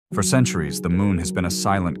For centuries, the moon has been a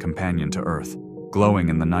silent companion to Earth, glowing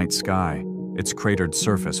in the night sky, its cratered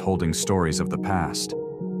surface holding stories of the past.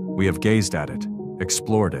 We have gazed at it,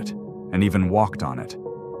 explored it, and even walked on it,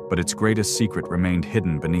 but its greatest secret remained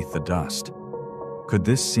hidden beneath the dust. Could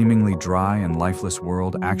this seemingly dry and lifeless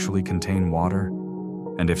world actually contain water?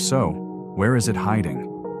 And if so, where is it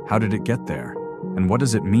hiding? How did it get there? And what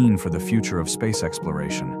does it mean for the future of space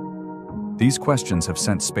exploration? These questions have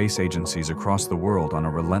sent space agencies across the world on a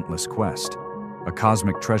relentless quest, a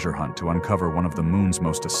cosmic treasure hunt to uncover one of the moon's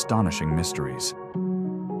most astonishing mysteries.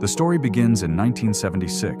 The story begins in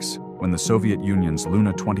 1976, when the Soviet Union's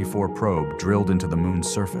Luna 24 probe drilled into the moon's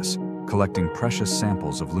surface, collecting precious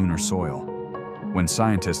samples of lunar soil. When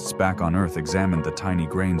scientists back on Earth examined the tiny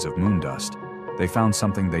grains of moon dust, they found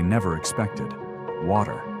something they never expected: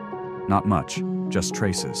 water. Not much, just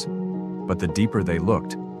traces. But the deeper they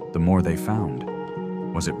looked, the more they found.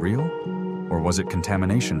 Was it real? Or was it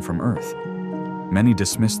contamination from Earth? Many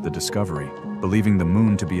dismissed the discovery, believing the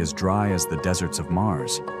moon to be as dry as the deserts of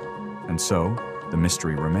Mars. And so, the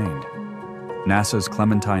mystery remained. NASA's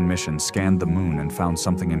Clementine mission scanned the moon and found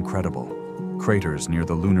something incredible: craters near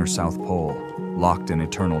the lunar South Pole, locked in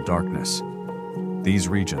eternal darkness. These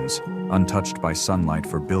regions, untouched by sunlight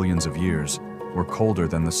for billions of years, were colder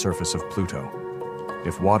than the surface of Pluto.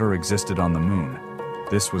 If water existed on the moon,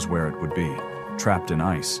 this was where it would be, trapped in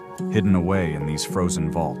ice, hidden away in these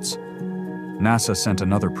frozen vaults. NASA sent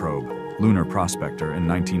another probe, Lunar Prospector, in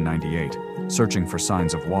 1998, searching for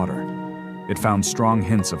signs of water. It found strong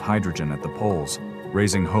hints of hydrogen at the poles,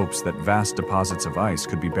 raising hopes that vast deposits of ice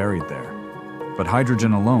could be buried there. But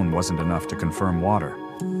hydrogen alone wasn't enough to confirm water.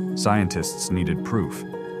 Scientists needed proof.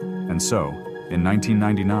 And so, in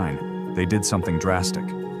 1999, they did something drastic.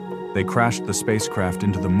 They crashed the spacecraft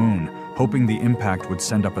into the moon, hoping the impact would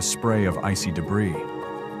send up a spray of icy debris.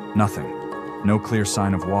 Nothing. No clear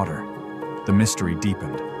sign of water. The mystery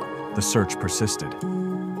deepened. The search persisted.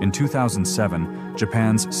 In 2007,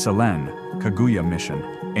 Japan's Kaguya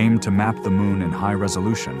mission aimed to map the moon in high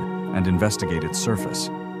resolution and investigate its surface.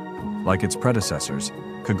 Like its predecessors,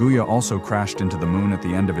 Kaguya also crashed into the moon at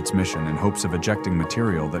the end of its mission in hopes of ejecting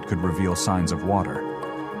material that could reveal signs of water.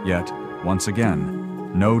 Yet, once again,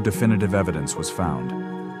 no definitive evidence was found.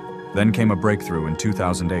 Then came a breakthrough in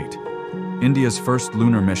 2008. India's first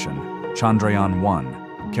lunar mission,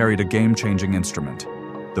 Chandrayaan-1, carried a game-changing instrument,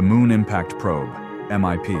 the Moon Impact Probe,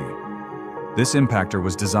 MIP. This impactor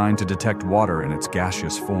was designed to detect water in its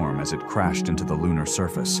gaseous form as it crashed into the lunar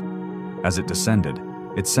surface. As it descended,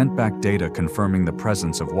 it sent back data confirming the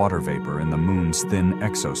presence of water vapor in the moon's thin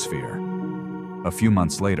exosphere. A few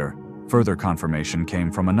months later, further confirmation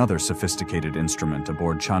came from another sophisticated instrument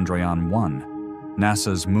aboard Chandrayaan-1,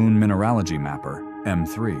 NASA's Moon Mineralogy Mapper,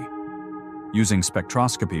 M3. Using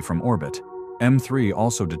spectroscopy from orbit, M3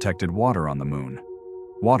 also detected water on the moon.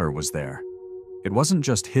 Water was there. It wasn't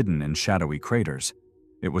just hidden in shadowy craters.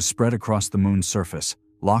 It was spread across the moon's surface,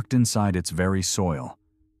 locked inside its very soil.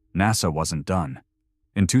 NASA wasn't done.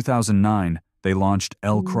 In 2009, they launched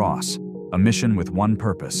LCROSS, a mission with one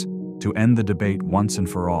purpose: to end the debate once and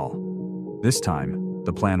for all. This time,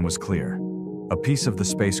 the plan was clear. A piece of the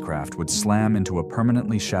spacecraft would slam into a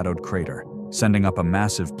permanently shadowed crater, sending up a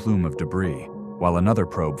massive plume of debris, while another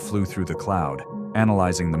probe flew through the cloud,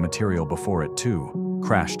 analyzing the material before it, too,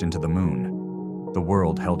 crashed into the moon. The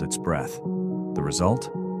world held its breath. The result?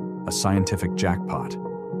 A scientific jackpot.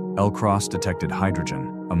 LCROSS detected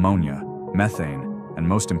hydrogen, ammonia, methane, and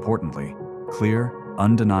most importantly, clear,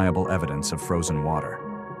 undeniable evidence of frozen water.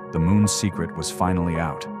 The moon's secret was finally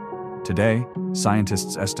out. Today,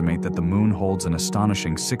 scientists estimate that the moon holds an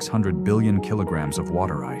astonishing 600 billion kilograms of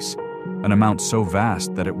water ice, an amount so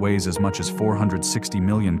vast that it weighs as much as 460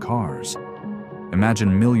 million cars.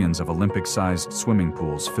 Imagine millions of Olympic-sized swimming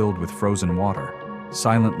pools filled with frozen water,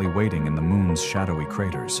 silently waiting in the moon's shadowy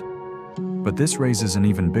craters. But this raises an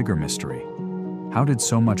even bigger mystery. How did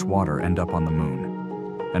so much water end up on the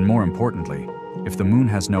moon? And more importantly, if the moon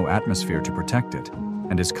has no atmosphere to protect it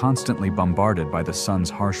and is constantly bombarded by the sun's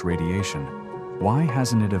harsh radiation, why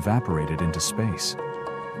hasn't it evaporated into space?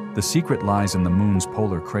 The secret lies in the moon's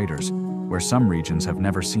polar craters, where some regions have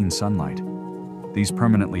never seen sunlight. These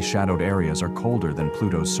permanently shadowed areas are colder than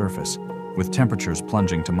Pluto's surface, with temperatures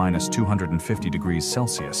plunging to minus 250 degrees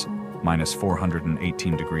Celsius, minus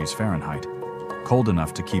 418 degrees Fahrenheit, cold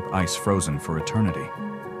enough to keep ice frozen for eternity.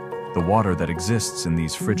 The water that exists in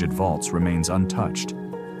these frigid vaults remains untouched,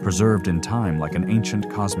 preserved in time like an ancient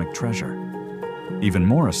cosmic treasure. Even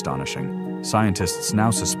more astonishing, scientists now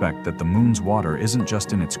suspect that the moon's water isn't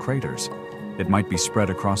just in its craters. It might be spread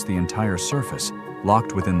across the entire surface,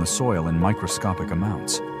 locked within the soil in microscopic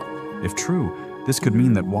amounts. If true, This could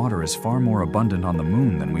mean that water is far more abundant on the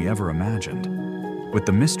moon than we ever imagined. With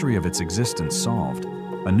the mystery of its existence solved,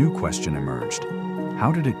 a new question emerged.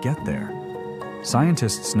 How did it get there?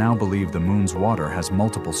 Scientists now believe the moon's water has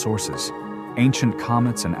multiple sources, ancient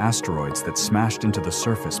comets and asteroids that smashed into the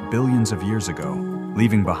surface billions of years ago,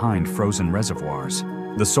 leaving behind frozen reservoirs.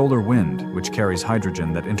 The solar wind, which carries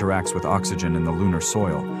hydrogen that interacts with oxygen in the lunar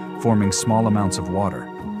soil, forming small amounts of water.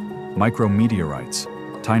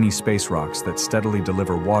 Micrometeorites, tiny space rocks that steadily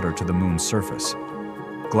deliver water to the moon's surface.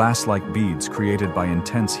 Glass-like beads created by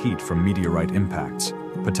intense heat from meteorite impacts,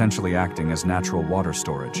 potentially acting as natural water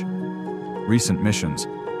storage. Recent missions,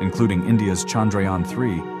 including India's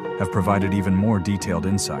Chandrayaan-3, have provided even more detailed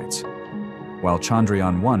insights. While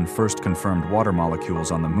Chandrayaan-1 first confirmed water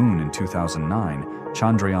molecules on the moon in 2009,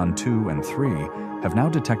 Chandrayaan-2 and 3 have now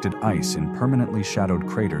detected ice in permanently shadowed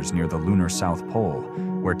craters near the lunar South Pole,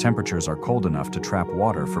 where temperatures are cold enough to trap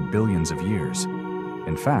water for billions of years.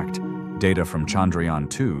 In fact, data from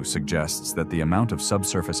Chandrayaan-2 suggests that the amount of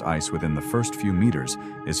subsurface ice within the first few meters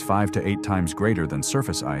is 5 to 8 times greater than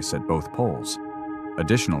surface ice at both poles.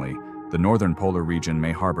 Additionally, the northern polar region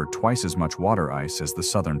may harbor twice as much water ice as the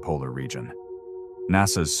southern polar region.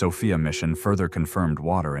 NASA's SOFIA mission further confirmed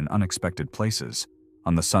water in unexpected places,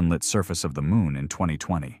 on the sunlit surface of the moon in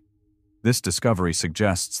 2020. This discovery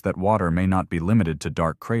suggests that water may not be limited to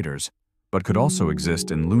dark craters, but could also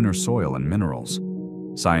exist in lunar soil and minerals.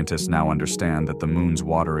 Scientists now understand that the moon's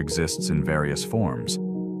water exists in various forms: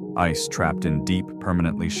 ice trapped in deep,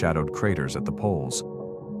 permanently shadowed craters at the poles,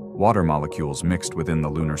 water molecules mixed within the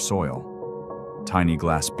lunar soil, tiny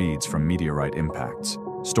glass beads from meteorite impacts,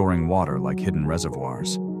 storing water like hidden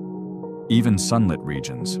reservoirs. Even sunlit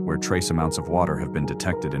regions, where trace amounts of water have been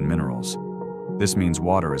detected in minerals. This means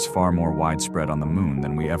water is far more widespread on the moon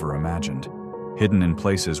than we ever imagined, hidden in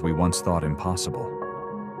places we once thought impossible.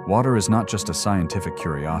 Water is not just a scientific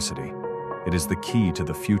curiosity, it is the key to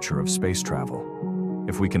the future of space travel.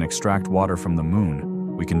 If we can extract water from the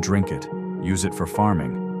moon, we can drink it, use it for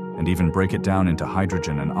farming, and even break it down into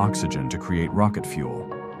hydrogen and oxygen to create rocket fuel.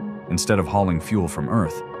 Instead of hauling fuel from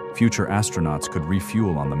Earth, future astronauts could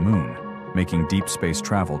refuel on the moon, making deep space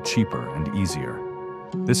travel cheaper and easier.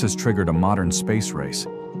 This has triggered a modern space race,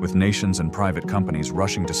 with nations and private companies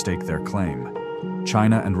rushing to stake their claim.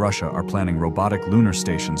 China and Russia are planning robotic lunar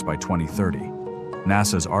stations by 2030.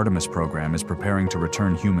 NASA's Artemis program is preparing to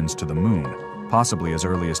return humans to the moon, possibly as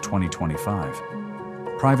early as 2025.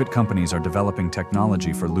 Private companies are developing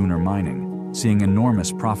technology for lunar mining, seeing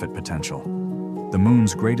enormous profit potential. The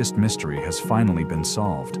moon's greatest mystery has finally been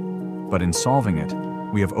solved. But in solving it,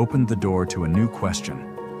 we have opened the door to a new question.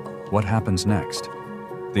 What happens next?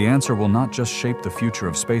 The answer will not just shape the future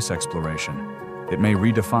of space exploration. It may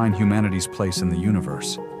redefine humanity's place in the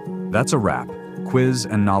universe. That's a wrap, quiz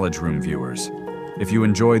and knowledge room viewers. If you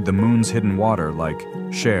enjoyed the moon's hidden water, like,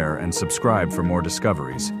 share, and subscribe for more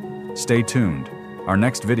discoveries. Stay tuned. Our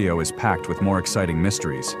next video is packed with more exciting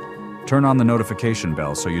mysteries. Turn on the notification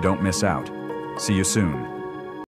bell so you don't miss out. See you soon.